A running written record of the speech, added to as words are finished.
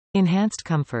Enhanced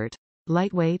comfort.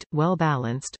 Lightweight,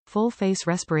 well-balanced, full-face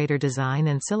respirator design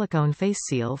and silicone face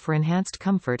seal for enhanced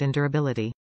comfort and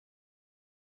durability.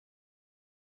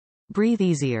 Breathe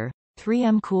easier.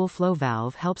 3M Cool Flow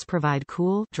Valve helps provide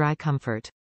cool, dry comfort.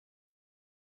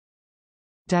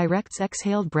 Directs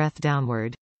exhaled breath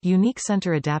downward. Unique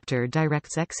center adapter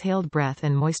directs exhaled breath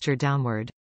and moisture downward.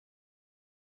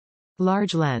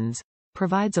 Large lens.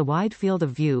 Provides a wide field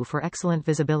of view for excellent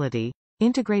visibility.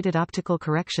 Integrated optical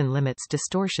correction limits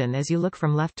distortion as you look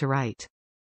from left to right.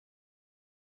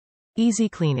 Easy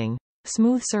cleaning.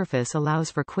 Smooth surface allows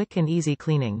for quick and easy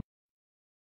cleaning.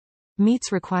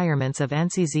 Meets requirements of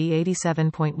ANSI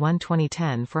Z87.1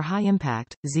 2010 for high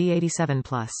impact,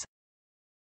 Z87+.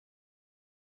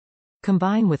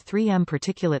 Combine with 3M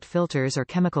particulate filters or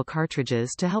chemical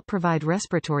cartridges to help provide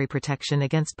respiratory protection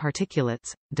against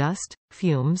particulates, dust,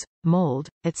 fumes, mold,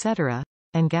 etc.,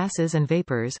 and gases and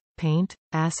vapors, paint,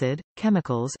 acid,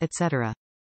 chemicals, etc.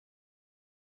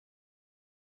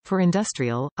 For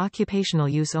industrial, occupational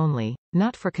use only,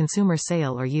 not for consumer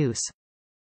sale or use.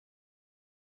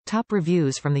 Top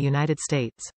reviews from the United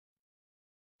States.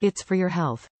 It's for your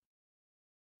health.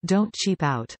 Don't cheap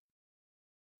out.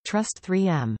 Trust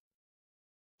 3M.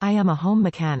 I am a home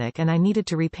mechanic and I needed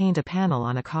to repaint a panel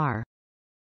on a car.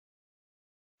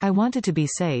 I wanted to be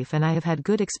safe and I have had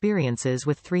good experiences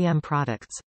with 3M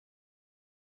products.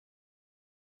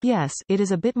 Yes, it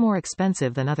is a bit more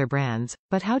expensive than other brands,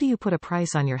 but how do you put a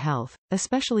price on your health,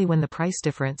 especially when the price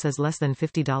difference is less than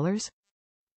 $50?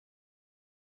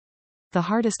 The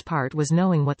hardest part was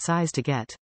knowing what size to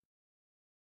get.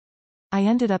 I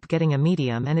ended up getting a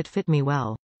medium and it fit me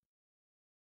well.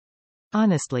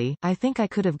 Honestly, I think I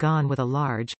could have gone with a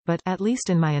large, but, at least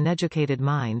in my uneducated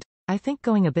mind, I think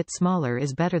going a bit smaller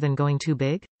is better than going too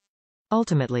big.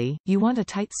 Ultimately, you want a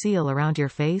tight seal around your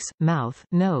face, mouth,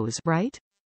 nose, right?